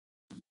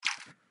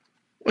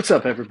What's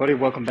up, everybody?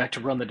 Welcome back to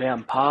Run the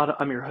Damn Pod.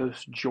 I'm your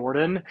host,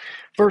 Jordan.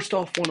 First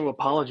off, want to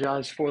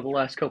apologize for the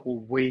last couple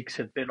of weeks.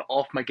 Have been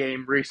off my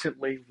game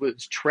recently.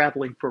 Was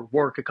traveling for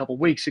work a couple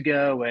weeks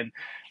ago, and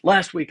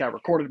last week I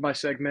recorded my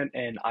segment,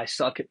 and I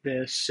suck at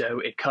this, so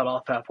it cut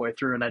off halfway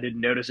through, and I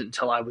didn't notice it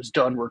until I was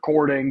done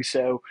recording.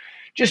 So,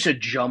 just a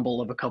jumble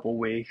of a couple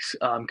weeks,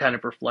 kind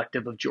of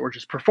reflective of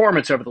Georgia's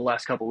performance over the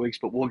last couple weeks.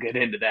 But we'll get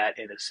into that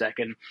in a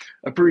second.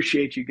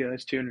 Appreciate you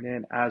guys tuning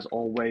in as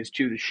always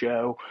to the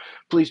show.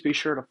 Please be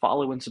sure to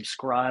follow and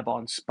subscribe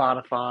on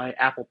Spotify,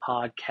 Apple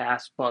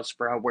Podcasts,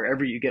 Buzzsprout,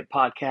 wherever you get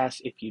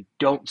podcasts. If you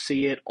don't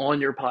see it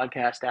on your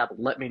podcast app,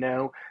 let me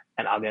know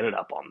and I'll get it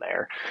up on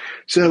there.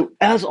 So,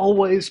 as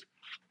always,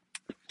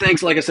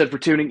 thanks, like I said, for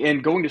tuning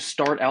in. Going to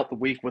start out the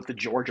week with the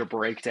Georgia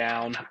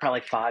breakdown, probably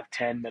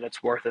 5-10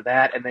 minutes worth of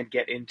that, and then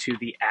get into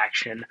the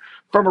action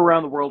from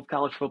around the world of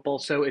college football.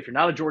 So if you're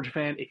not a Georgia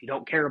fan, if you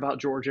don't care about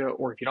Georgia,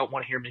 or if you don't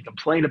want to hear me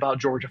complain about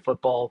Georgia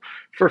football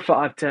for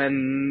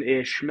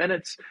 5-10-ish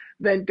minutes,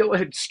 then go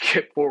ahead and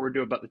skip forward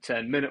to about the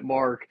 10-minute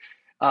mark.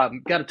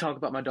 Got to talk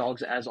about my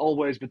dogs as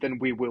always, but then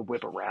we will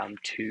whip around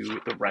to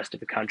the rest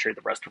of the country,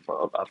 the rest of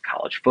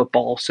college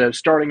football. So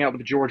starting out with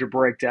the Georgia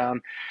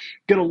breakdown,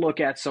 going to look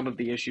at some of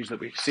the issues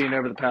that we've seen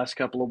over the past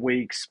couple of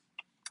weeks,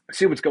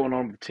 see what's going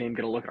on with the team,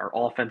 going to look at our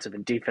offensive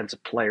and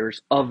defensive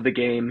players of the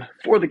game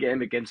for the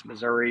game against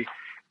Missouri.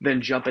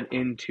 Then jumping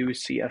into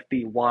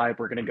CFBY,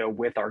 we're going to go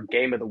with our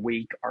game of the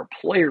week, our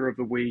player of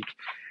the week,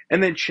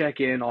 and then check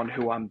in on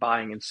who I'm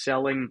buying and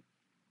selling.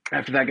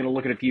 After that, going to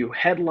look at a few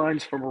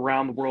headlines from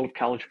around the world of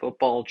college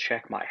football,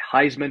 check my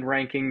Heisman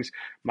rankings,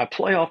 my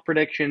playoff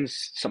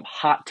predictions, some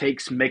hot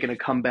takes making a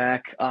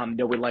comeback.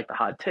 Know we like the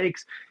hot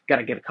takes. Got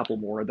to get a couple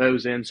more of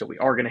those in, so we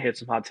are going to hit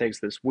some hot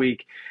takes this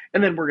week.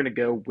 And then we're going to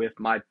go with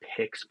my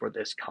picks for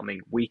this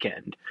coming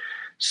weekend.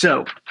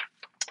 So,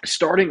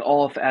 starting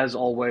off, as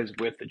always,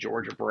 with the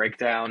Georgia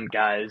breakdown,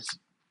 guys.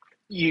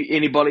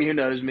 Anybody who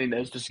knows me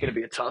knows this is going to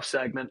be a tough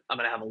segment. I'm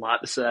going to have a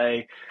lot to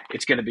say.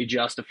 It's going to be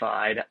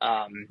justified,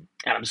 and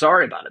I'm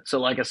sorry about it. So,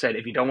 like I said,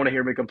 if you don't want to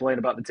hear me complain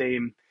about the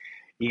team,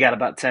 you got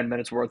about 10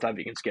 minutes worth of it.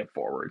 You can skip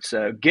forward.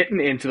 So, getting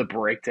into the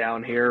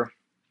breakdown here,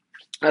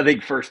 I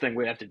think first thing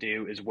we have to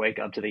do is wake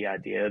up to the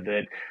idea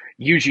that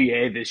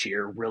UGA this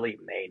year really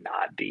may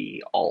not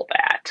be all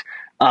that.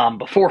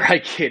 Before I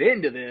get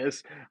into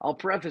this, I'll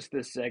preface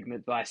this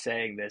segment by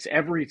saying this.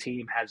 Every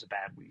team has a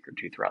bad week or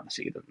two throughout the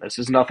season. This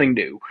is nothing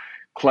new.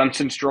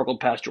 Clemson struggled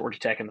past Georgia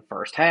Tech in the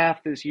first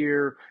half this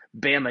year.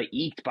 Bama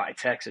eked by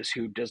Texas,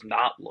 who does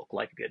not look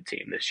like a good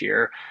team this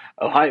year.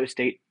 Ohio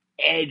State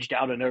edged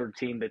out another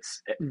team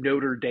that's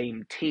Notre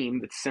Dame team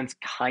that's since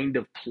kind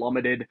of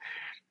plummeted.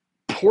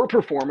 Poor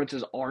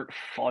performances aren't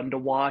fun to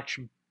watch,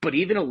 but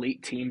even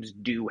elite teams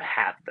do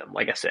have them.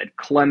 Like I said,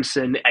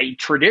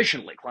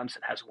 traditionally,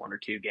 Clemson has one or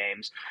two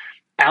games.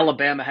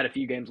 Alabama had a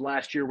few games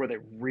last year where they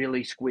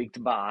really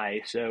squeaked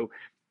by, so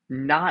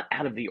not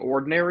out of the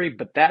ordinary.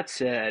 But that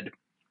said,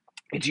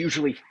 it's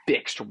usually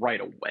fixed right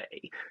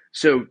away.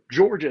 So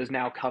Georgia is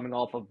now coming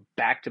off of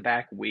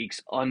back-to-back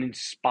weeks,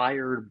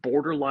 uninspired,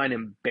 borderline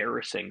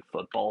embarrassing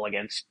football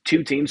against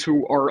two teams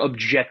who are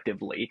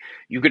objectively,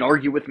 you can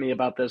argue with me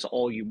about this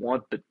all you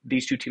want, but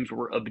these two teams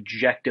were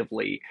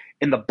objectively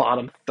in the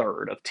bottom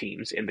third of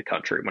teams in the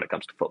country when it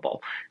comes to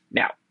football.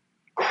 Now,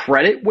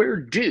 credit where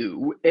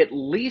due, at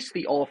least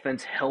the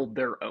offense held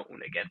their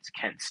own against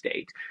Kent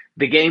State.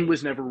 The game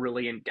was never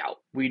really in doubt.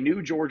 We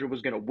knew Georgia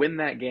was going to win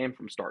that game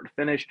from start to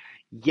finish.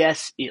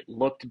 Yes, it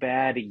looked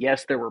bad.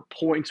 Yes, there were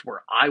points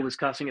where I was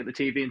cussing at the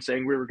TV and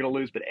saying we were going to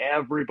lose, but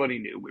everybody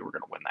knew we were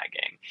going to win that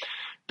game.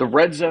 The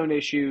red zone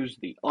issues,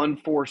 the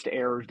unforced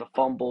errors, the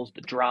fumbles,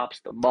 the drops,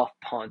 the muff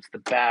punts, the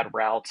bad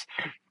routes,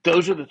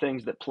 those are the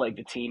things that plagued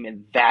the team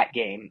in that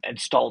game and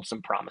stalled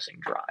some promising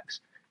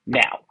drives.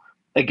 Now,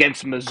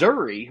 against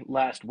Missouri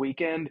last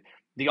weekend,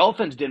 the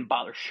offense didn't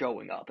bother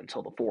showing up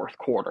until the fourth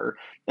quarter,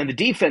 and the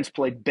defense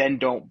played bend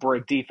don't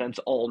break defense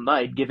all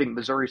night, giving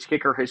Missouri's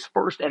kicker his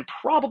first and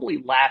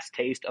probably last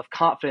taste of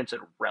confidence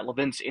and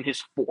relevance in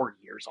his 4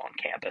 years on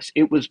campus.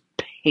 It was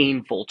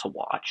painful to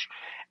watch.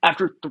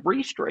 After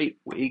 3 straight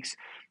weeks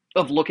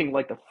of looking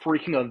like the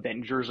freaking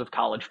Avengers of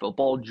college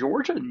football,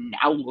 Georgia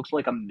now looks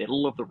like a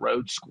middle of the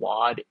road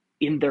squad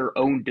in their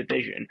own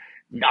division,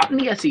 not in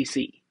the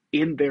SEC,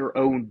 in their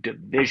own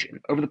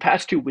division. Over the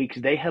past 2 weeks,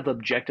 they have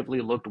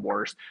objectively looked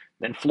worse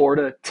than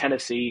Florida,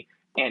 Tennessee,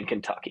 and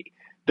Kentucky.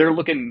 They're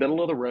looking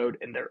middle of the road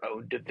in their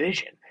own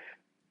division.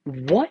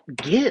 What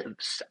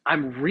gives?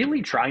 I'm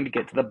really trying to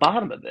get to the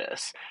bottom of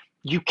this.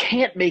 You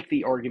can't make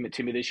the argument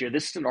to me this year.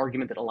 This is an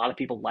argument that a lot of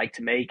people like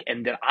to make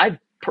and that I've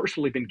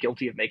personally been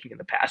guilty of making in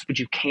the past, but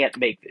you can't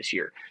make this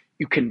year.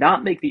 You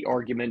cannot make the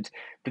argument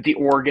that the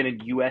Oregon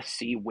and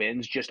USC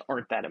wins just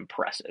aren't that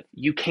impressive.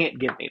 You can't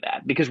give me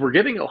that because we're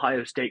giving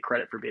Ohio State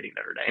credit for beating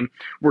Notre Dame.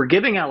 We're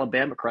giving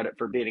Alabama credit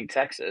for beating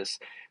Texas.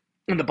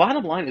 And the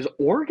bottom line is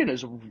Oregon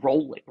is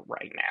rolling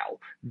right now.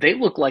 They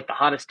look like the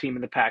hottest team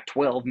in the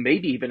Pac-12,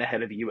 maybe even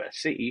ahead of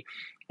USC.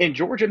 And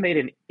Georgia made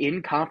an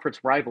in-conference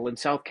rival in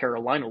South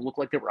Carolina look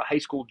like they were a high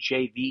school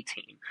JV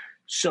team.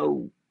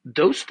 So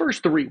those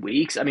first 3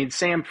 weeks, I mean,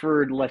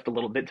 Samford left a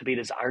little bit to be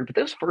desired, but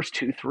those first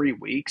 2, 3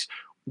 weeks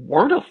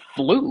weren't a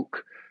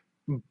fluke.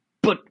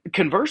 But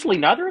conversely,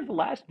 neither of the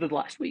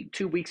last week,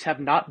 2 weeks have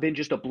not been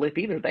just a blip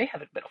either. They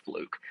haven't been a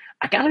fluke.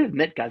 I gotta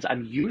admit, guys,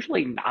 I'm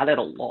usually not at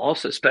a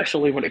loss,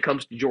 especially when it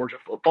comes to Georgia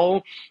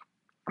football.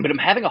 But I'm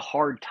having a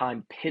hard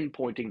time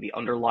pinpointing the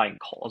underlying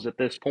cause at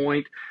this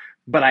point.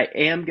 But I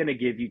am going to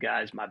give you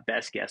guys my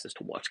best guess as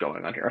to what's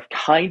going on here. I've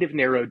kind of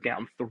narrowed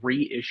down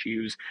three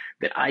issues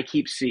that I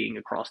keep seeing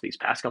across these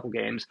past couple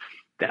games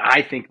that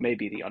I think may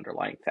be the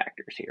underlying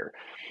factors here.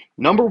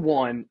 Number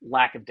one,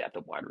 lack of depth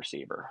at wide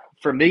receiver.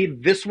 For me,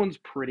 this one's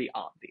pretty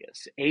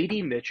obvious.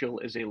 A.D. Mitchell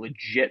is a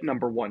legit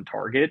number one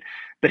target,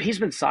 but he's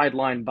been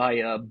sidelined by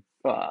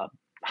a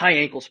high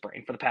ankle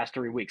sprain for the past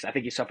 3 weeks. I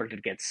think he suffered it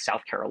against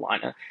South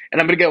Carolina. And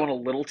I'm going to go on a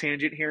little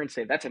tangent here and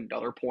say that's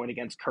another point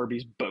against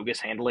Kirby's bogus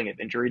handling of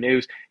injury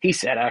news. He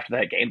said after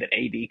that game that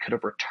AD could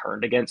have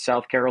returned against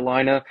South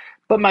Carolina,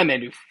 but my man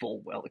knew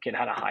full well the kid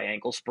had a high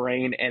ankle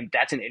sprain, and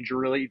that's an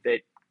injury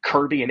that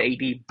Kirby and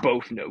AD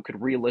both know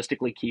could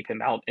realistically keep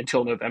him out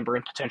until November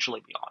and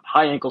potentially beyond.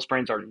 High ankle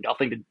sprains are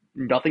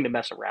nothing to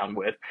mess around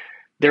with.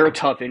 They're a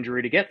tough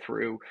injury to get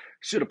through.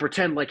 So to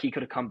pretend like he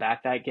could have come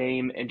back that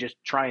game and just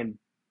try and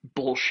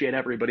bullshit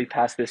everybody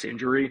past this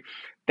injury,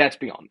 that's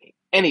beyond me.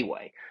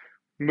 Anyway,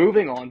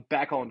 moving on,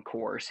 back on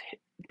course.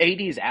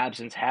 AD's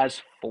absence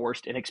has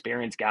forced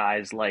inexperienced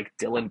guys like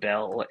Dylan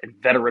Bell and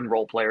veteran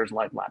role players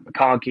like Matt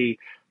McConkey,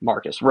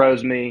 Marcus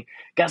Rosemy,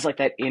 guys like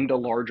that into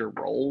larger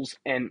roles.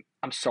 And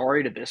I'm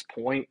sorry, to this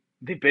point,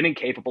 they've been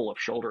incapable of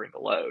shouldering the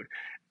load.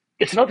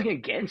 It's nothing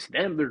against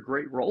them. They're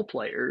great role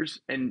players.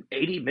 And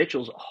AD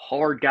Mitchell's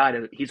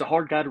he's a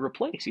hard guy to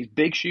replace. He's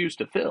big shoes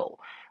to fill.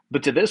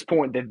 But to this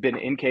point, they've been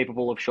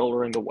incapable of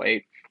shouldering the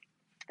weight.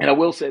 And I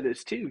will say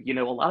this too,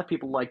 a lot of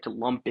people like to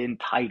lump in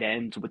tight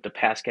ends with the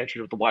pass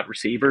catchers of the wide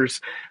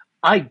receivers.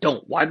 I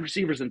don't. Wide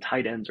receivers and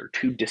tight ends are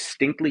two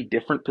distinctly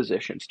different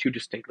positions, two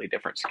distinctly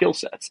different skill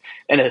sets.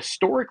 And a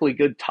historically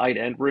good tight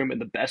end room and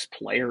the best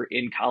player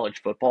in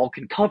college football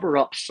can cover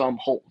up some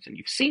holes, and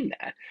you've seen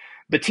that.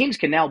 But teams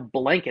can now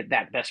blanket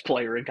that best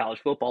player in college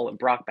football and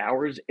Brock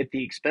Bowers at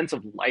the expense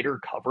of lighter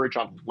coverage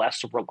on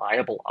less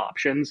reliable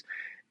options.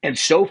 And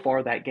so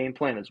far, that game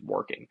plan is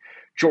working.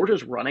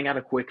 Georgia's running out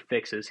of quick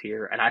fixes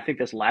here, and I think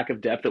this lack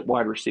of depth at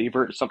wide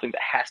receiver is something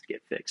that has to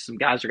get fixed. Some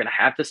guys are going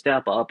to have to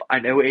step up. I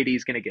know AD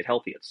is going to get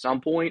healthy at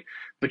some point,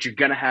 but you're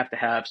going to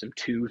have some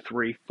 2,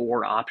 3,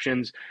 4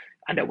 options.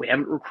 I know we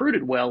haven't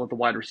recruited well at the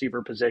wide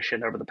receiver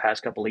position over the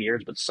past couple of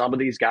years, but some of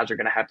these guys are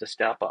going to have to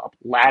step up.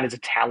 Ladd is a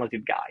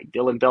talented guy.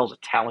 Dylan Bell's a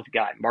talented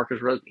guy. Marcus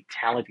Rosemy,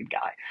 talented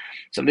guy.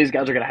 Some of these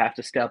guys are going to have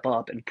to step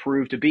up and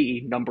prove to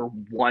be number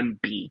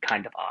 1B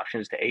kind of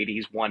options to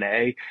AD's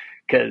 1A,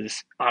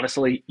 because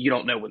honestly, you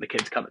don't know when the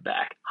kid's coming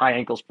back. High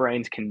ankle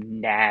sprains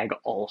can nag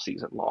all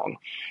season long.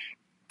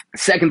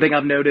 Second thing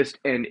I've noticed,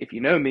 and if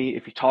you know me,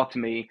 if you talk to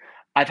me,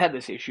 I've had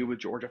this issue with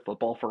Georgia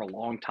football for a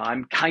long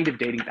time, kind of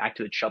dating back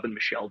to the Chubb and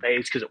Michelle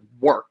days, because it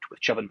worked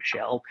with Chubb and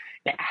Michelle.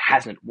 And it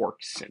hasn't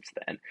worked since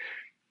then.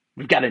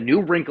 We've got a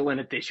new wrinkle in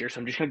it this year, so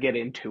I'm just going to get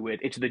into it.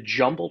 It's the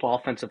jumbled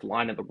offensive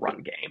line of the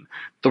run game.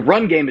 The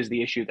run game is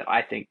the issue that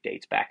I think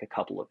dates back a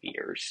couple of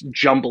years,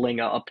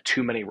 jumbling up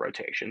too many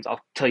rotations. I'll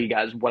tell you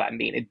guys what I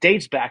mean. It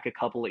dates back a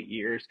couple of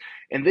years,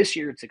 and this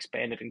year it's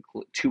expanded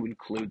to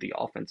include the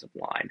offensive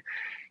line.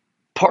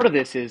 Part of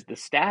this is the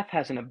staff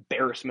has an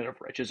embarrassment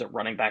of riches at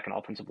running back and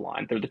offensive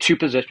line. They're the two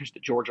positions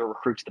that Georgia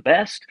recruits the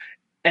best,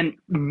 and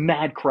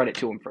mad credit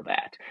to them for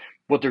that.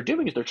 What they're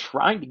doing is they're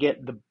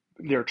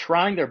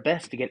trying their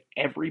best to get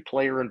every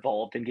player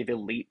involved and give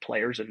elite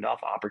players enough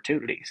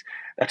opportunities.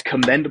 That's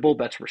commendable.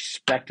 That's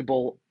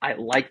respectable. I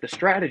like the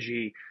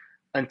strategy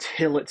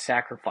until it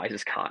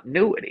sacrifices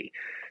continuity.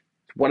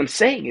 What I'm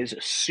saying is,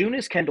 as soon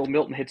as Kendall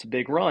Milton hits a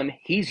big run,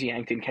 he's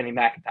yanked and Kenny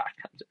McIntosh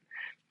comes in.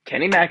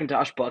 Kenny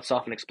McIntosh butts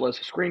off an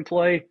explosive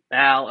screenplay.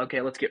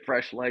 Okay, let's get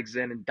fresh legs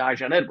in, and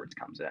Dijon Edwards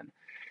comes in.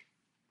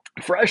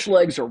 Fresh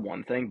legs are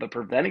one thing, but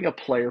preventing a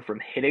player from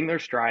hitting their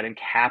stride and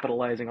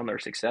capitalizing on their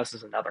success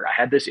is another. I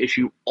had this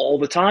issue all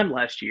the time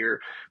last year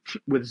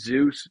with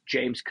Zeus,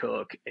 James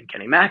Cook, and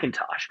Kenny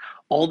McIntosh.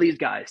 All these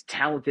guys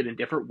talented in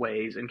different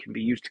ways and can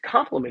be used to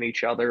complement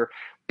each other,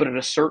 but at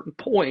a certain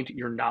point,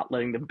 you're not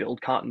letting them build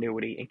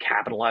continuity and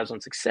capitalize on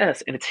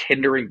success, and it's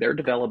hindering their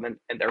development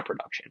and their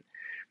production.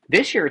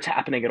 This year, it's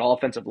happening at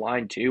offensive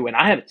line too, and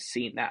I haven't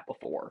seen that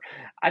before.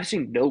 I've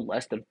seen no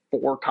less than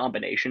 4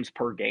 combinations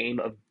per game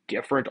of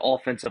different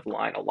offensive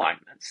line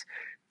alignments.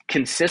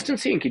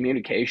 Consistency and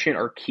communication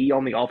are key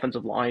on the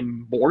offensive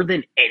line more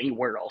than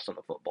anywhere else on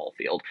the football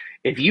field.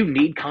 If you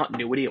need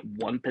continuity at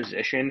one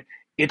position,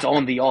 it's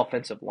on the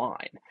offensive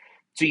line.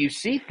 So you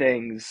see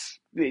things.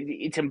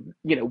 It's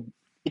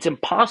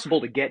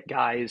impossible to get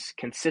guys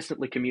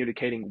consistently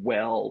communicating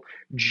well,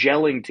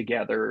 gelling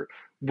together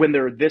when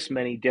there are this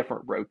many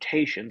different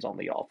rotations on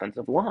the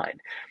offensive line.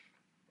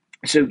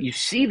 So you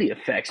see the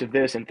effects of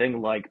this in things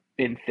like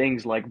in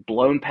things like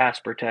blown pass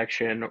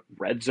protection,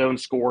 red zone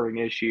scoring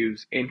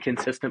issues,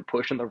 inconsistent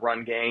push in the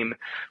run game.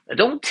 And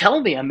don't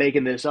tell me I'm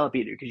making this up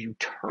either, because you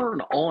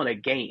turn on a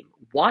game,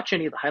 watch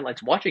any of the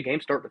highlights, watch a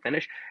game start to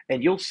finish,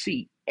 and you'll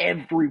see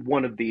every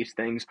one of these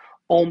things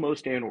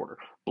almost in order.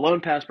 Blown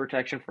pass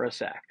protection for a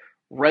sack.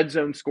 Red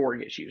zone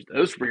scoring issues.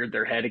 Those reared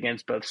their head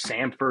against both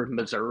Samford,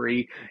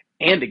 Missouri,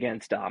 and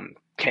against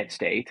Kent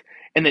State.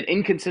 And then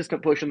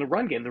inconsistent push in the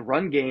run game. The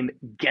run game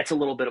gets a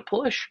little bit of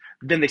push,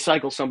 then they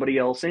cycle somebody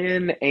else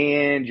in,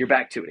 and you're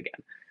back to it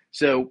again.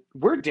 So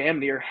we're damn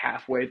near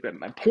halfway. But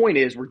my point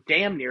is, we're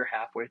damn near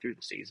halfway through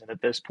the season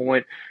at this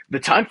point. The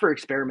time for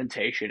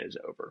experimentation is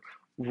over.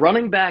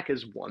 Running back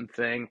is one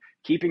thing.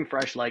 Keeping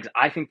fresh legs,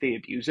 I think they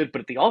abuse it.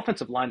 But at the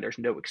offensive line, there's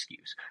no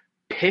excuse.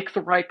 Pick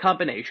the right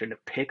combination,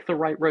 pick the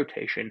right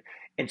rotation,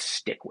 and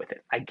stick with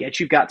it. I get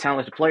you've got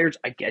talented players.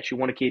 I get you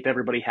want to keep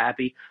everybody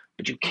happy,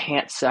 but you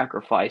can't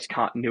sacrifice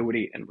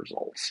continuity and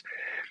results.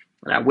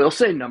 And I will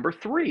say, number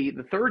three,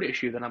 the third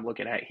issue that I'm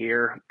looking at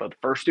here, but the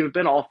first two have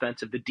been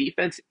offensive. The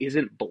defense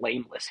isn't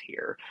blameless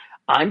here.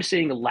 I'm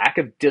seeing a lack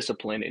of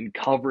discipline in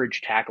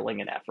coverage,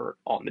 tackling, and effort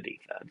on the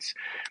defense.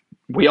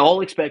 We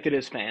all expected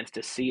as fans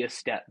to see a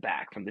step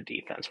back from the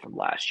defense from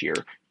last year.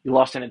 You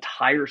lost an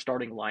entire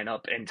starting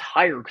lineup,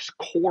 entire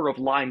core of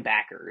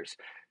linebackers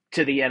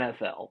to the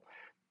NFL.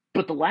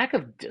 But the lack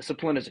of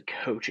discipline is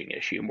a coaching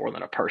issue more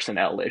than a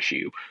personnel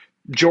issue.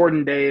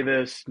 Jordan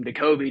Davis,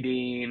 N'Kobe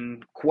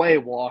Dean, Quay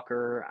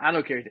Walker, I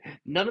don't care.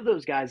 None of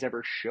those guys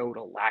ever showed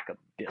a lack of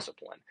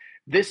discipline.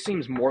 This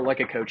seems more like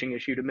a coaching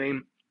issue to me.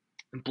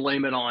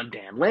 Blame it on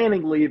Dan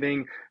Lanning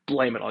leaving,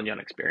 blame it on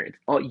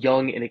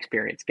young,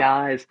 inexperienced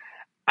guys.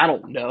 I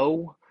don't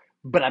know,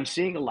 but I'm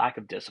seeing a lack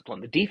of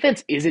discipline. The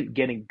defense isn't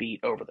getting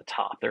beat over the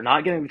top. They're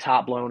not getting the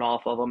top blown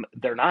off of them.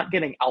 They're not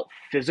getting out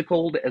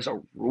physicaled as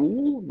a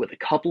rule, with a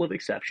couple of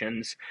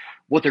exceptions.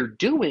 What they're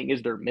doing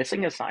is they're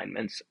missing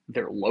assignments,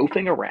 they're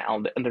loafing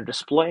around, and they're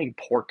displaying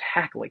poor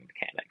tackling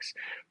mechanics.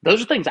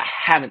 Those are things I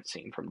haven't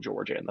seen from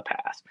Georgia in the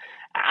past.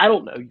 I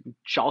don't know. You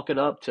chalk it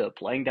up to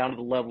playing down to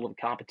the level of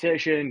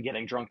competition,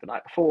 getting drunk the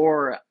night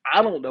before.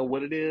 I don't know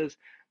what it is,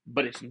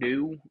 but it's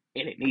new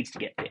and it needs to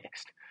get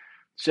fixed.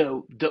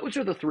 So those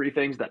are the three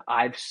things that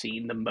I've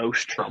seen the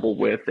most trouble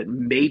with that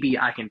maybe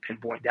I can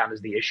pinpoint down as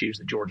the issues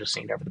that Georgia's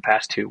seen over the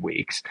past 2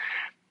 weeks.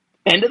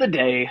 End of the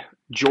day,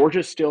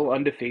 Georgia's still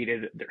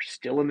undefeated. They're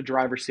still in the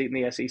driver's seat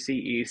in the SEC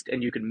East,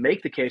 and you can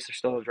make the case they're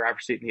still in the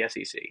driver's seat in the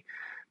SEC.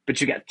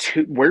 But you got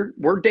two.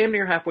 We're damn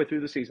near halfway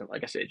through the season.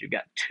 Like I said, you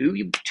got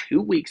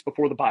two weeks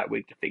before the bye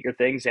week to figure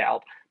things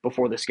out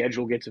before the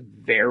schedule gets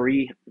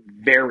very,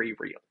 very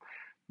real.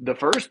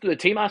 The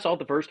team I saw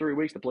the first 3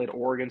 weeks that played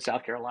Oregon,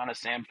 South Carolina,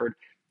 Samford,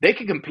 they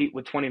could compete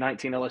with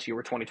 2019 LSU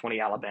or 2020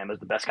 Alabama as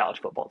the best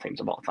college football teams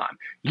of all time.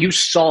 You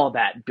saw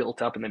that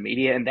built up in the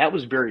media, and that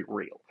was very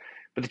real.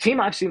 But the team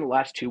I've seen the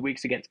last 2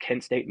 weeks against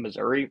Kent State and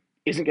Missouri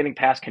isn't getting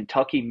past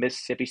Kentucky,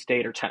 Mississippi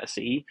State, or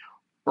Tennessee,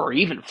 or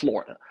even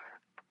Florida.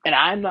 And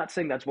I'm not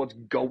saying that's what's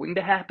going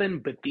to happen,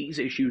 but these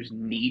issues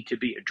need to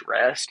be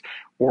addressed,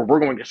 or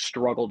we're going to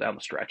struggle down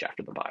the stretch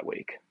after the bye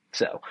week.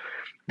 So,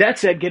 that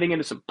said, getting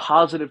into some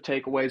positive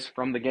takeaways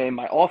from the game,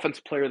 my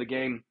offensive player of the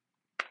game,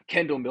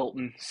 Kendall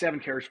Milton, 7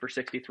 carries for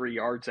 63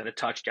 yards and a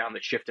touchdown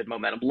that shifted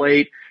momentum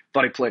late.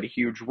 Thought he played a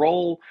huge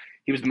role.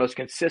 He was the most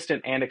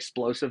consistent and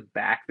explosive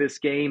back this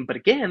game. But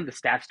again, the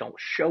stats don't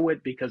show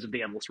it because of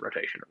the endless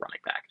rotation at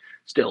running back.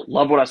 Still,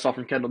 love what I saw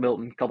from Kendall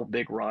Milton. A couple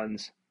big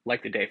runs.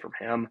 Like the day from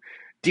him.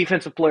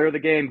 Defensive player of the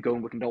game,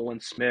 going with Nolan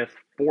Smith.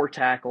 4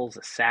 tackles,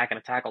 a sack, and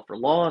a tackle for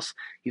loss.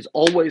 He's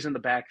always in the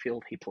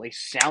backfield. He plays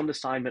sound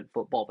assignment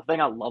football. The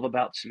thing I love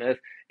about Smith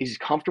is he's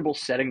comfortable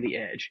setting the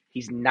edge.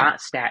 He's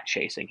not stat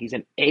chasing. He's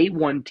an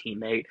A1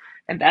 teammate,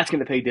 and that's going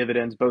to pay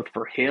dividends both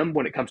for him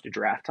when it comes to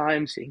draft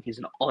time, seeing he's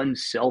an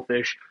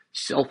unselfish,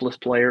 selfless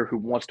player who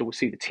wants to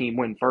see the team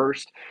win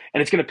first,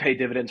 and it's going to pay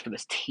dividends for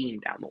this team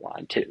down the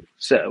line too.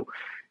 So,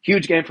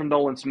 huge game from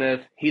Nolan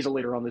Smith. He's a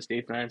leader on this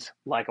defense.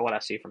 Like what I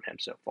see from him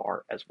so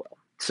far as well.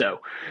 So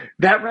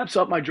that wraps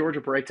up my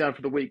Georgia breakdown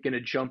for the week. Going to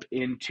jump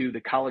into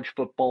the college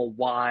football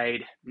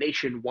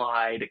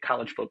nationwide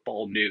college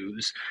football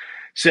news.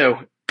 So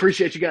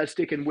appreciate you guys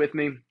sticking with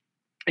me.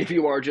 If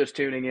you are just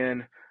tuning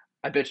in,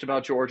 I bitched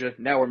about Georgia.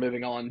 Now we're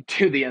moving on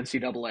to the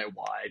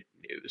NCAA-wide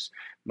news.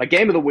 My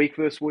game of the week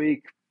this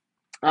week,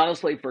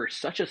 honestly, for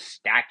such a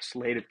stacked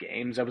slate of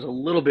games, I was a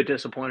little bit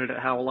disappointed at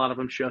how a lot of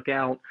them shook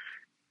out.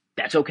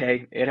 That's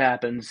okay. It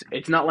happens.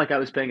 It's not like I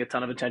was paying a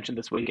ton of attention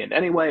this weekend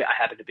anyway.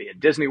 I happened to be at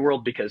Disney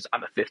World because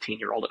I'm a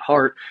 15-year-old at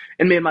heart,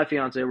 and me and my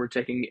fiance were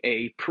taking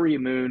a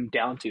pre-moon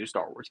down to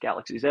Star Wars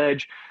Galaxy's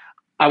Edge.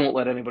 I won't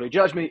let anybody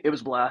judge me. It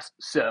was a blast.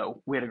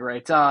 So we had a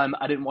great time.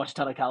 I didn't watch a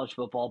ton of college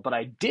football, but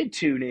I did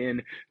tune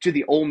in to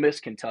the Ole Miss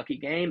Kentucky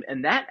game,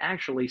 and that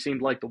actually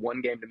seemed like the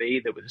one game to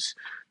me that was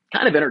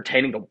kind of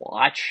entertaining to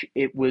watch.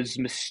 It was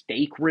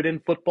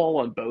mistake-ridden football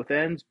on both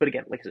ends, but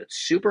again, like I said,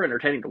 super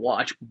entertaining to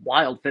watch.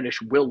 Wild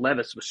finish. Will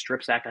Levis was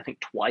strip sacked, I think,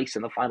 twice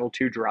in the final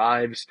 2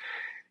 drives.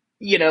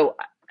 You know,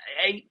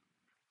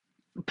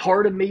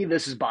 Part of me,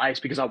 this is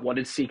biased because I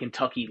wanted to see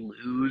Kentucky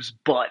lose,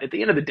 but at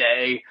the end of the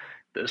day,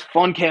 those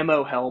fun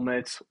camo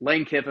helmets,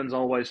 Lane Kiffin's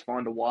always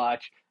fun to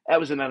watch. That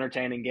was an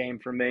entertaining game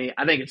for me.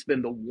 I think it's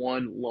been the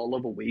one lull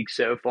of a week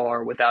so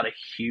far without a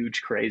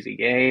huge, crazy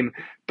game,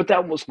 but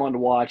that one was fun to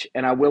watch.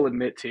 And I will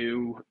admit,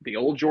 too, the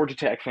old Georgia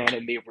Tech fan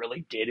in me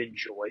really did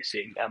enjoy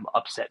seeing them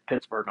upset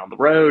Pittsburgh on the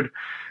road.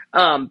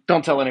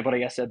 Don't tell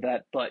anybody I said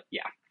that, but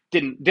yeah,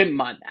 didn't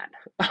mind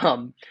that.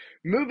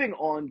 Moving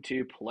on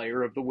to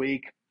Player of the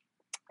Week.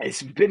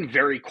 It's been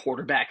very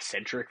quarterback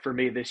centric for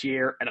me this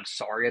year, and I'm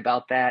sorry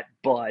about that.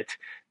 But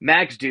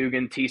Max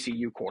Duggan,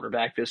 TCU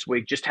quarterback this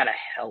week, just had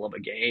a hell of a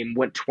game.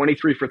 Went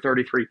 23 for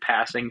 33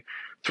 passing,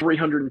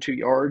 302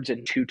 yards,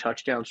 and two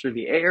touchdowns through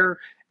the air,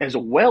 as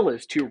well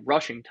as two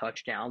rushing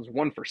touchdowns,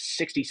 one for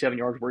 67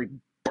 yards where he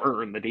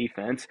burned the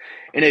defense,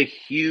 and a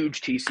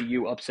huge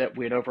TCU upset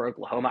win over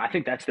Oklahoma. I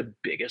think that's the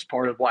biggest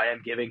part of why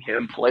I'm giving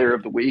him Player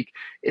of the Week,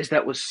 is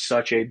that was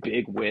such a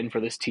big win for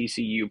this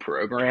TCU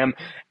program.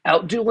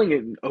 Outdoing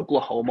an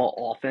Oklahoma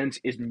offense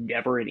is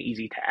never an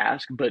easy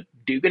task, but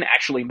Dugan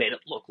actually made it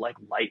look like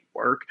light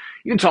work.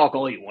 You can talk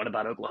all you want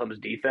about Oklahoma's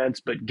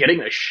defense, but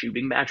getting a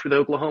shooting match with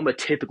Oklahoma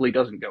typically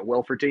doesn't go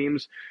well for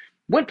teams.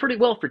 Went pretty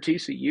well for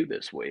TCU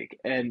this week,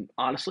 and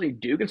honestly,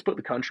 Dugan's put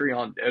the country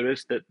on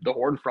notice that the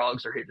Horned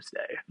Frogs are here to stay.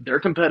 They're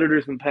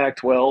competitors in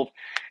Pac-12,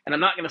 and I'm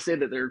not going to say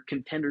that they're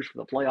contenders for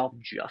the playoff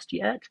just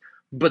yet,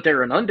 but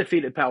they're an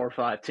undefeated Power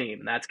 5 team,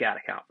 and that's got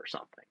to count for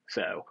something.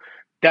 So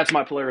that's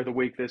my Player of the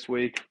Week this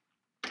week.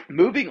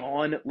 Moving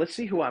on, let's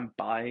see who I'm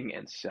buying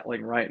and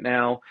selling right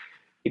now.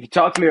 If you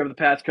talk to me over the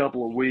past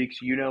couple of weeks,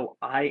 you know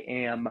I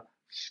am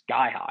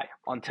sky high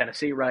on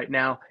Tennessee right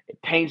now. It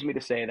pains me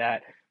to say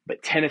that,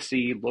 but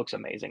Tennessee looks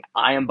amazing.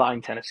 I am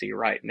buying Tennessee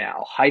right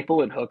now.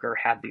 Heupel and Hooker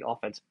have the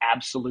offense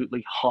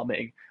absolutely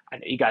humming. I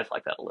know you guys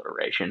like that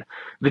alliteration.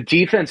 The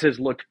defense has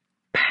looked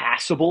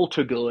passable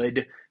to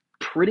good,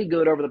 pretty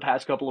good over the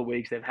past couple of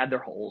weeks. They've had their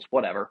holes,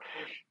 whatever.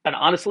 And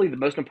honestly, the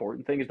most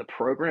important thing is the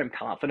program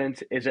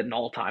confidence is at an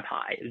all-time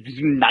high,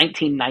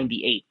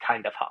 1998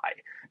 kind of high.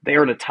 They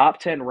are in a top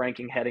 10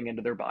 ranking heading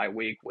into their bye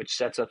week, which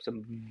sets up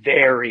some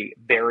very,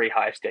 very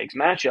high stakes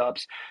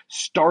matchups,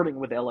 starting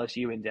with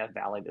LSU in Death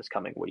Valley this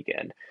coming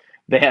weekend.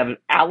 They have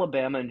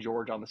Alabama and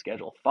Georgia on the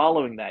schedule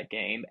following that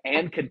game,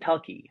 and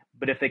Kentucky.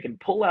 But if they can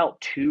pull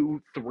out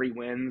 2, 3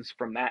 wins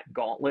from that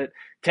gauntlet,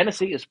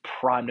 Tennessee is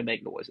primed to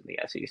make noise in the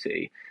SEC.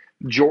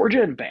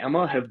 Georgia and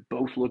Bama have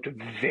both looked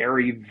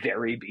very,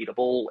 very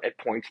beatable at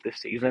points this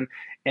season,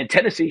 and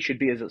Tennessee should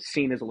be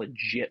seen as a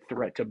legit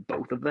threat to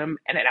both of them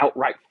and an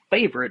outright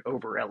favorite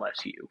over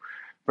LSU.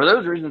 For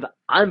those reasons,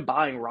 I'm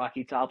buying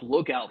Rocky Top.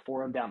 Look out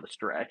for them down the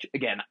stretch.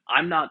 Again,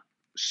 I'm not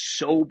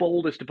so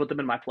bold as to put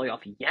them in my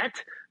playoff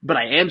yet, but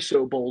I am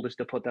so bold as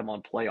to put them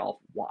on playoff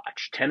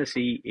watch.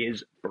 Tennessee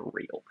is for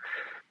real.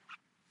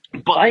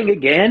 Buying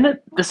again,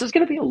 this is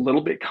going to be a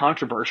little bit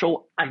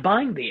controversial. I'm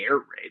buying the air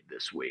raid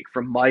this week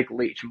from Mike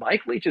Leach.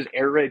 Mike Leach's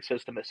air raid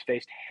system has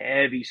faced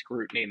heavy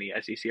scrutiny in the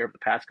SEC over the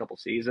past couple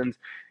seasons.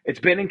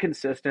 It's been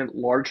inconsistent,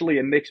 largely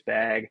a mixed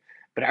bag,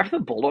 but after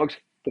the Bulldogs'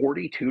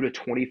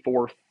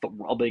 42-24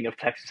 thrubbing of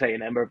Texas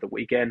A&M over the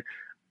weekend,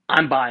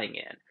 I'm buying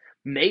in.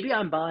 Maybe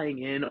I'm buying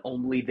in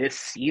only this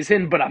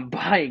season, but I'm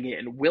buying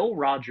in. Will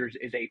Rogers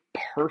is a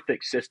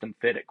perfect system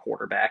fit at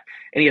quarterback,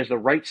 and he has the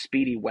right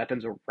speedy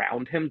weapons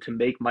around him to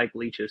make Mike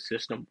Leach's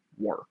system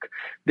work.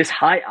 This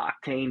high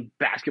octane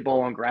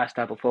basketball on grass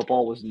type of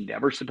football was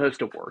never supposed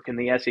to work in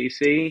the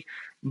SEC,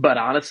 but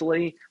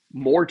honestly,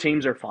 more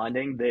teams are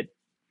finding that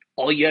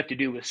all you have to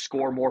do is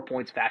score more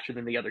points faster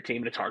than the other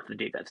team, and it's hard for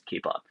the defense to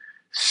keep up.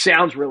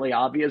 Sounds really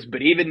obvious,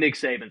 but even Nick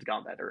Saban's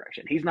gone that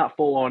direction. He's not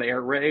full on air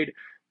raid,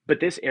 but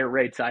this air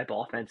raid type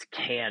offense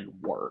can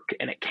work,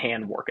 and it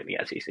can work in the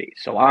SEC.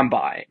 So I'm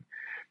buying.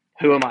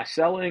 Who am I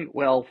selling?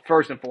 Well,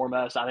 first and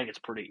foremost, I think it's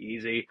pretty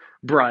easy.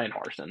 Brian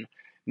Harsin.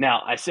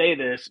 Now, I say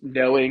this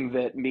knowing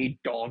that me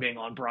dogging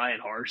on Brian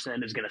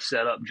Harsin is going to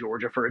set up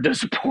Georgia for a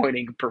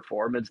disappointing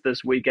performance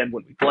this weekend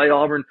when we play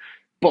Auburn.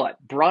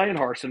 But Brian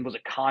Harsin was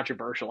a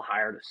controversial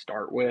hire to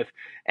start with.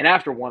 And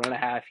after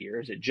 1.5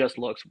 years, it just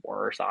looks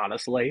worse,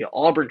 honestly.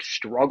 Auburn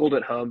struggled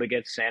at home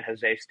against San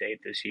Jose State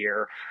this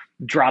year,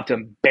 dropped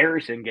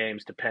embarrassing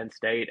games to Penn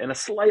State, and a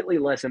slightly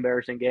less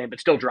embarrassing game,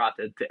 but still dropped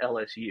it to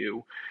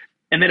LSU.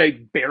 And then a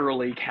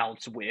barely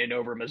counts win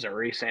over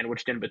Missouri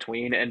sandwiched in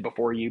between. And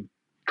before you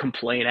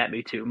complain at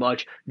me too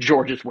much,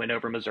 Georgia's win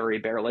over Missouri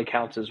barely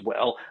counts as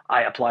well.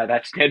 I apply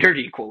that standard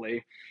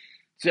equally.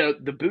 So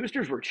the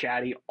boosters were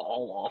chatty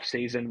all off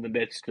season in the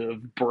midst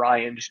of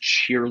Brian's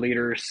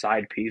cheerleader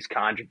side piece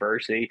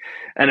controversy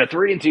and a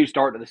 3-2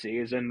 start to the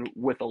season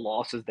with the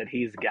losses that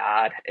he's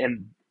got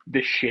and the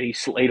shitty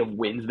slate of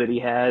wins that he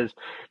has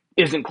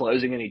isn't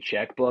closing any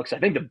checkbooks. I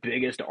think the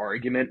biggest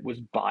argument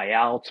was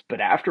buyouts, but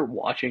after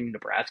watching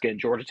Nebraska and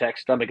Georgia Tech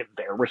stomach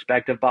their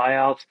respective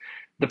buyouts,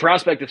 the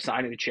prospect of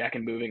signing a check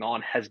and moving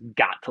on has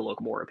got to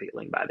look more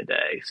appealing by the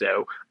day.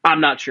 So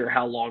I'm not sure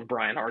how long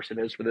Brian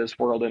Harsin is for this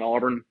world in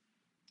Auburn.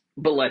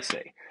 But let's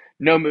see.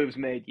 No moves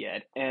made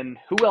yet. And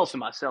who else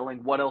am I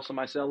selling? What else am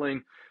I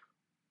selling?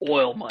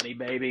 Oil money,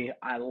 baby.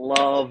 I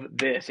love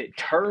this. It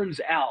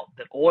turns out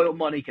that oil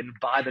money can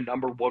buy the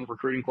number one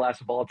recruiting class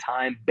of all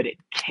time, but it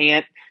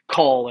can't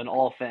call an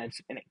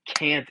offense and it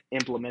can't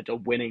implement a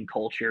winning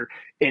culture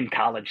in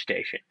College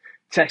Station.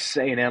 Texas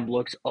A&M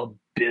looks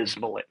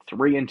abysmal at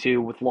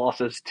 3-2 with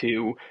losses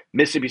to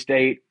Mississippi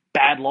State,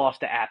 bad loss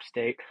to App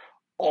State.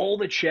 All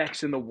the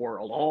checks in the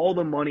world, all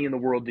the money in the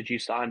world that you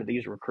sign to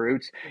these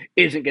recruits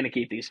isn't going to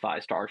keep these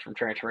 5 stars from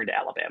transferring to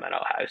Alabama and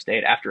Ohio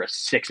State after a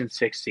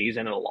 6-6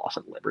 season and a loss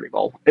in the Liberty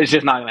Bowl. It's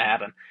just not going to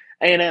happen.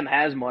 A&M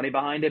has money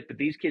behind it, but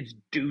these kids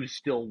do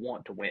still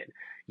want to win.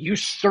 You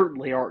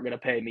certainly aren't going to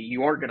pay me.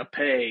 You aren't going to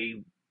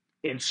pay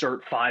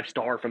insert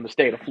 5-star from the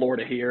state of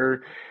Florida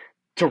here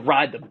to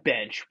ride the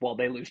bench while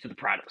they lose to the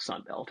pride of the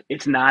Sun Belt.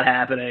 It's not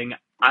happening.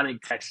 I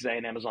think Texas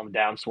A&M is on the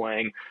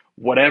downswing.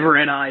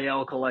 Whatever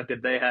NIL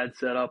collective they had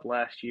set up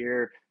last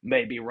year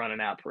may be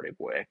running out pretty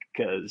quick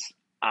because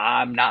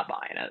I'm not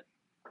buying it.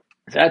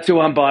 So that's who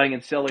I'm buying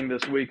and selling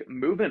this week.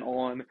 Moving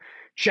on,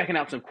 checking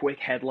out some quick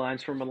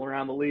headlines from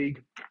around the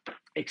league.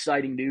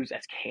 Exciting news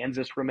as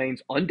Kansas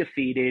remains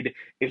undefeated,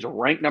 is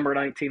ranked number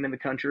 19 in the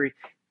country,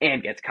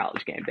 and gets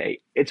College game day.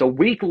 It's a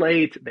week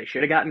late. They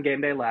should have gotten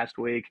game day last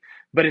week,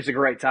 but it's a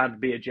great time to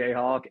be a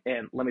Jayhawk,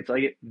 and let me tell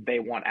you, they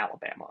want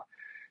Alabama.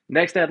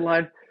 Next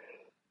headline.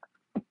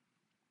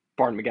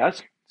 Pardon me,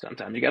 guys.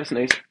 Sometimes you got to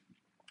sneeze.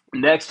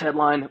 Next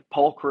headline,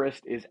 Paul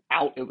Chryst is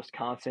out at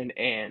Wisconsin,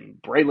 and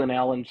Braylon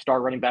Allen, star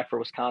running back for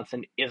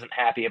Wisconsin, isn't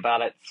happy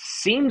about it.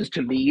 Seems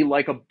to me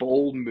like a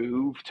bold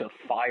move to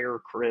fire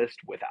Chryst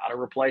without a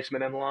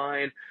replacement in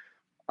line,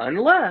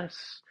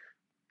 unless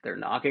they're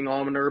knocking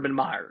on an Urban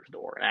Meyer's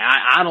door. And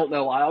I don't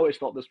know. I always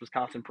thought this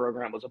Wisconsin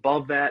program was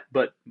above that,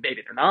 but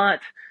maybe they're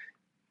not.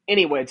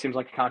 Anyway, it seems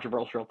like a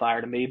controversial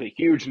fire to me, but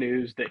huge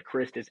news that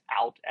Chryst is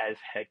out as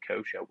head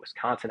coach at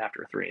Wisconsin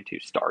after a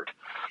 3-2 start.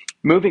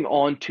 Moving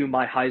on to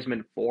my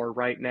Heisman 4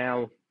 right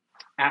now.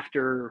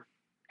 After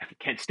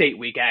Kent State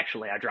week,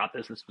 actually, I dropped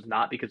this. This was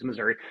not because of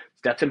Missouri.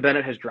 Stetson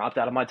Bennett has dropped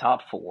out of my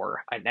top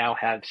 4. I now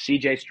have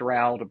C.J.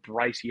 Stroud,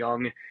 Bryce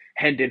Young,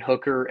 Hendon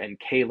Hooker, and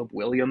Caleb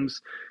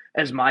Williams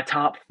as my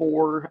top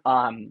 4.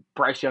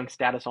 Bryce Young's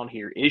status on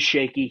here is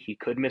shaky. He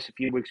could miss a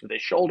few weeks with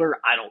his shoulder.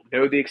 I don't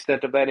know the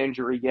extent of that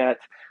injury yet.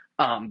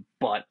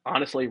 But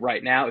honestly,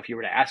 right now, if you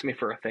were to ask me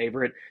for a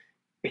favorite,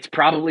 it's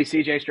probably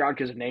C.J. Stroud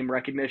because of name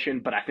recognition,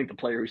 but I think the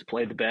player who's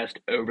played the best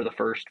over the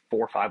first 4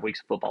 or 5 weeks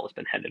of football has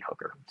been Hendon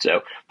Hooker.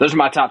 So those are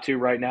my top 2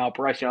 right now.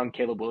 Bryce Young,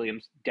 Caleb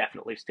Williams,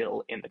 definitely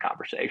still in the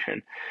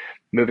conversation.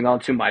 Moving on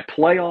to my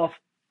playoff.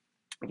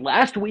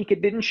 Last week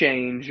it didn't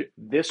change.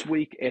 This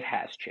week it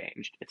has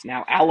changed. It's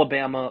now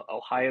Alabama,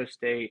 Ohio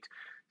State,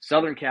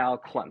 Southern Cal,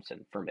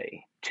 Clemson for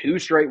me. 2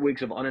 straight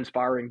weeks of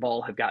uninspiring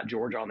ball have got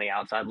Georgia on the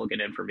outside looking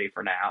in for me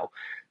for now.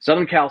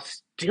 Southern Cal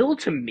still,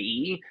 to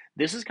me,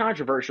 this is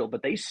controversial,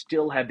 but they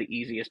still have the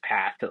easiest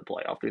path to the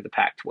playoff through the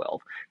Pac-12.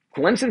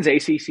 Clemson's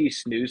ACC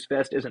snooze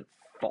fest isn't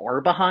far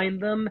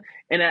behind them.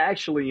 And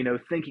actually,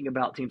 thinking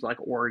about teams like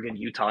Oregon,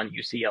 Utah, and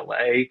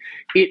UCLA,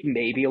 it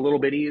may be a little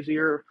bit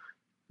easier.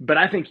 But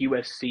I think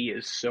USC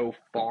is so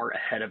far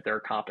ahead of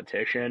their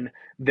competition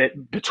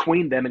that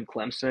between them and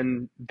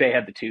Clemson, they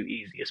have the 2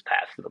 easiest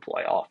paths to the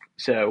playoff.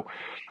 So,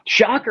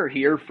 shocker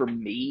here for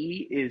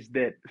me is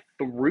that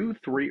through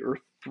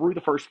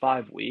the first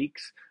 5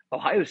 weeks,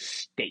 Ohio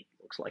State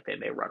looks like they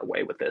may run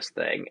away with this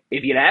thing.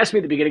 If you'd asked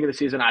me at the beginning of the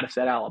season, I'd have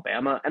said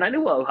Alabama, and I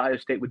knew Ohio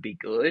State would be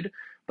good.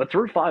 But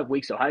through 5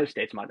 weeks, Ohio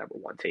State's my number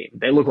 1 team.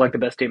 They look like the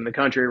best team in the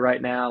country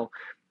right now.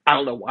 I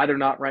don't know why they're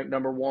not ranked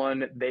number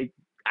 1.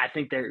 I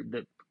think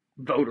the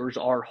voters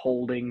are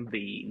holding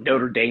the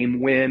Notre Dame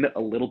win a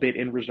little bit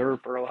in reserve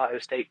for Ohio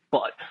State,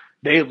 but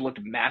they have looked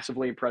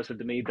massively impressive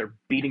to me. They're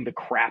beating the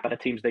crap out of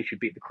teams they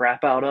should beat the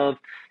crap out of,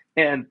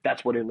 and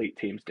that's what elite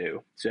teams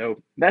do.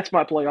 So that's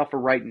my playoff for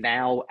right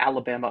now: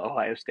 Alabama,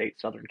 Ohio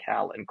State, Southern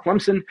Cal, and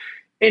Clemson,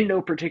 in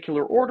no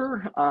particular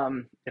order.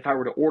 If I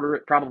were to order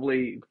it,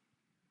 probably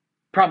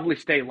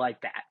stay like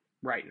that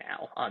right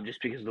now,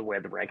 just because of the way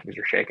the rankings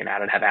are shaken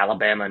out. I'd have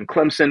Alabama and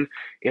Clemson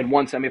in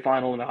one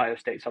semifinal and Ohio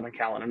State, Southern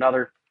Cal in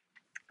another.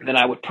 Then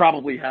I would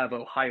probably have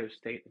Ohio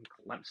State and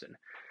Clemson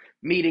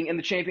meeting in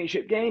the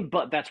championship game,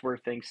 but that's where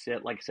things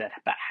sit, like I said,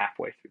 about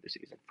halfway through the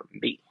season for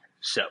me.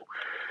 So,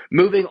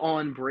 moving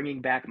on, bringing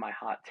back my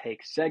hot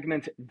take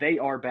segment. They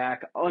are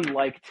back.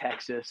 Unlike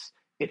Texas,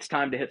 it's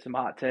time to hit some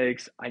hot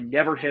takes. I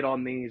never hit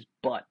on these,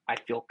 but I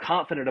feel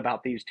confident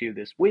about these 2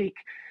 this week.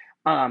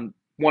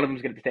 One of them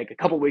is going to take a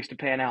couple weeks to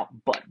pan out,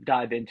 but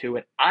dive into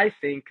it. I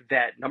think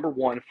that, number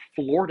 1,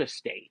 Florida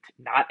State,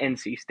 not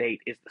NC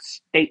State, is the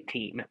state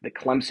team that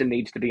Clemson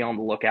needs to be on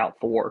the lookout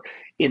for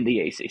in the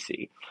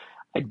ACC.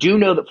 I do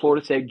know that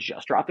Florida State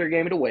just dropped their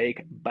game at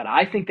Wake, but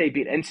I think they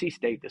beat NC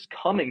State this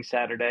coming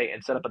Saturday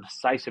and set up a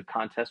decisive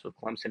contest with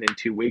Clemson in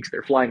 2 weeks.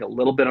 They're flying a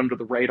little bit under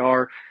the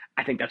radar.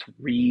 I think that's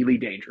really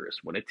dangerous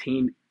when a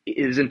team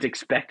isn't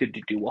expected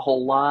to do a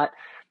whole lot.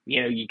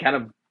 You kind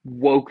of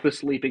woke the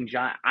sleeping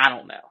giant. I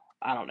don't know.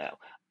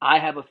 I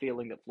have a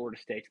feeling that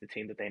Florida State's the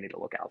team that they need to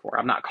look out for.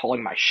 I'm not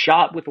calling my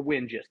shot with a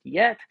win just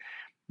yet,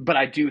 But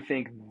I do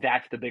think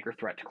that's the bigger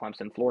threat to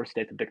Clemson. Florida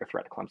State, the bigger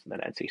threat to Clemson than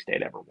NC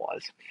State ever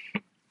was.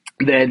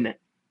 Then,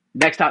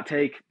 next hot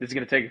take, this is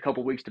going to take a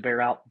couple weeks to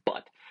bear out,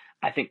 but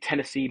I think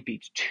Tennessee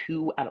beats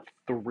 2 out of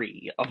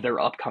 3 of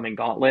their upcoming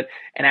gauntlet.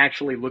 And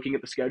actually, looking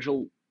at the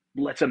schedule,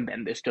 let's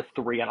amend this to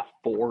 3 out of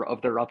 4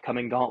 of their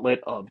upcoming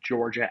gauntlet of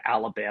Georgia,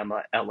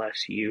 Alabama,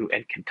 LSU,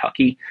 and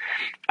Kentucky.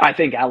 I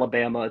think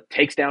Alabama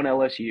takes down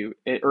LSU,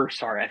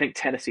 I think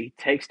Tennessee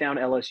takes down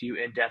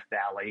LSU in Death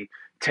Valley,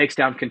 takes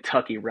down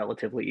Kentucky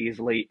relatively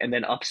easily, and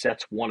then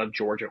upsets one of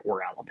Georgia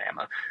or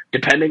Alabama.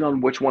 Depending on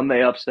which one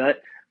they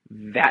upset,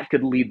 that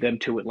could lead them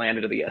to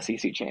Atlanta to the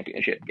SEC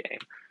championship game.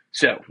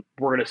 So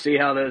we're going to see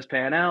how those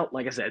pan out.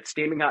 Like I said,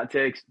 steaming hot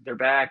takes, they're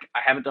back. I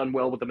haven't done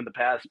well with them in the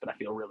past, but I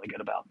feel really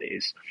good about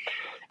these.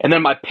 And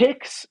then my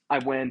picks, I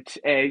went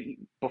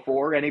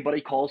before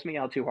anybody calls me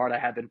out too hard, I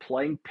have been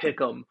playing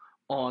Pick'em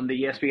on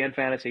the ESPN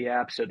Fantasy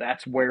app, so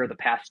that's where the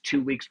past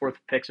 2 weeks worth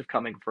of picks have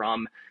coming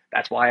from.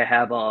 That's why I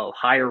have a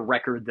higher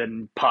record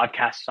than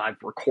podcasts I've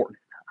recorded.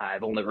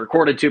 I've only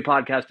recorded 2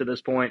 podcasts to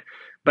this point,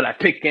 but I've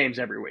picked games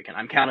every week, and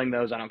I'm counting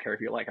those. I don't care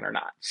if you like it or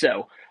not.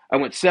 So I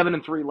went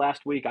 7-3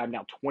 last week. I'm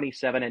now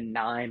 27-9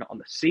 on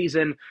the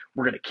season.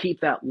 We're going to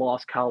keep that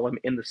loss column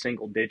in the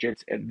single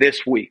digits, and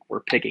this week we're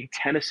picking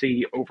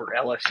Tennessee over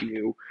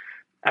LSU.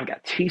 I've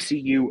got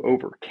TCU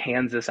over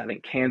Kansas. I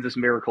think Kansas'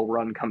 miracle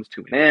run comes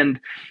to an end.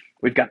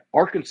 We've got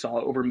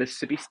Arkansas over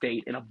Mississippi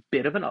State in a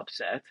bit of an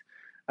upset.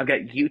 I've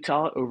got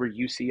Utah over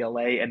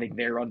UCLA and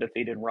their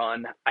undefeated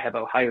run. I have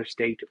Ohio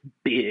State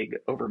big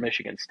over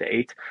Michigan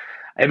State.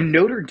 I have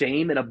Notre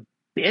Dame in a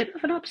bit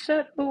of an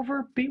upset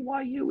over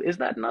BYU. Is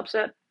that an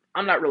upset?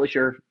 I'm not really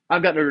sure.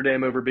 I've got Notre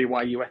Dame over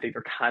BYU. I think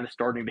they're kind of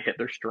starting to hit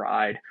their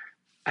stride.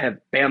 I have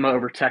Bama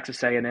over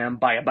Texas A&M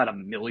by about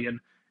 1 million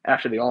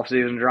after the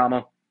offseason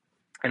drama.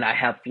 And I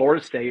have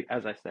Florida State,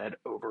 as I said,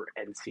 over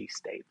NC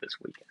State this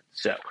weekend.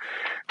 So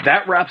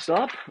that wraps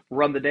up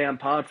Run the Damn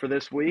Pod for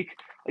this week.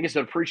 Like I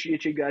said,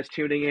 appreciate you guys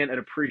tuning in and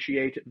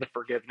appreciate the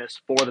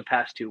forgiveness for the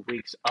past 2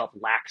 weeks of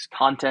lax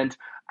content.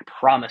 I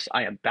promise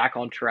I am back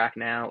on track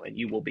now, and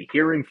you will be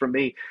hearing from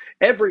me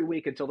every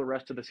week until the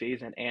rest of the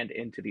season and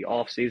into the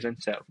off season.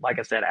 So, like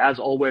I said, as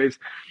always,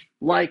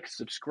 like,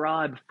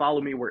 subscribe,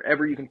 follow me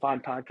wherever you can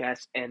find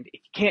podcasts. And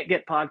if you can't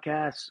get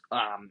podcasts,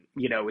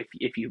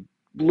 if you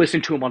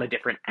listen to them on a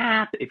different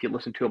app, if you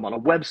listen to them on a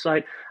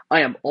website,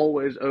 I am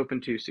always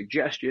open to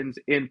suggestions,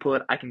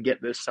 input. I can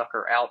get this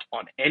sucker out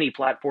on any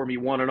platform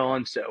you want it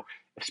on. So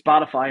if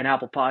Spotify and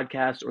Apple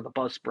Podcasts or the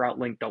Buzzsprout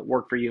link don't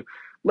work for you,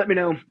 let me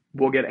know.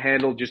 We'll get it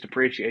handled. Just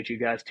appreciate you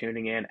guys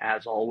tuning in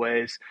as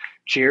always.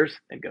 Cheers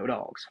and go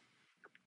Dogs.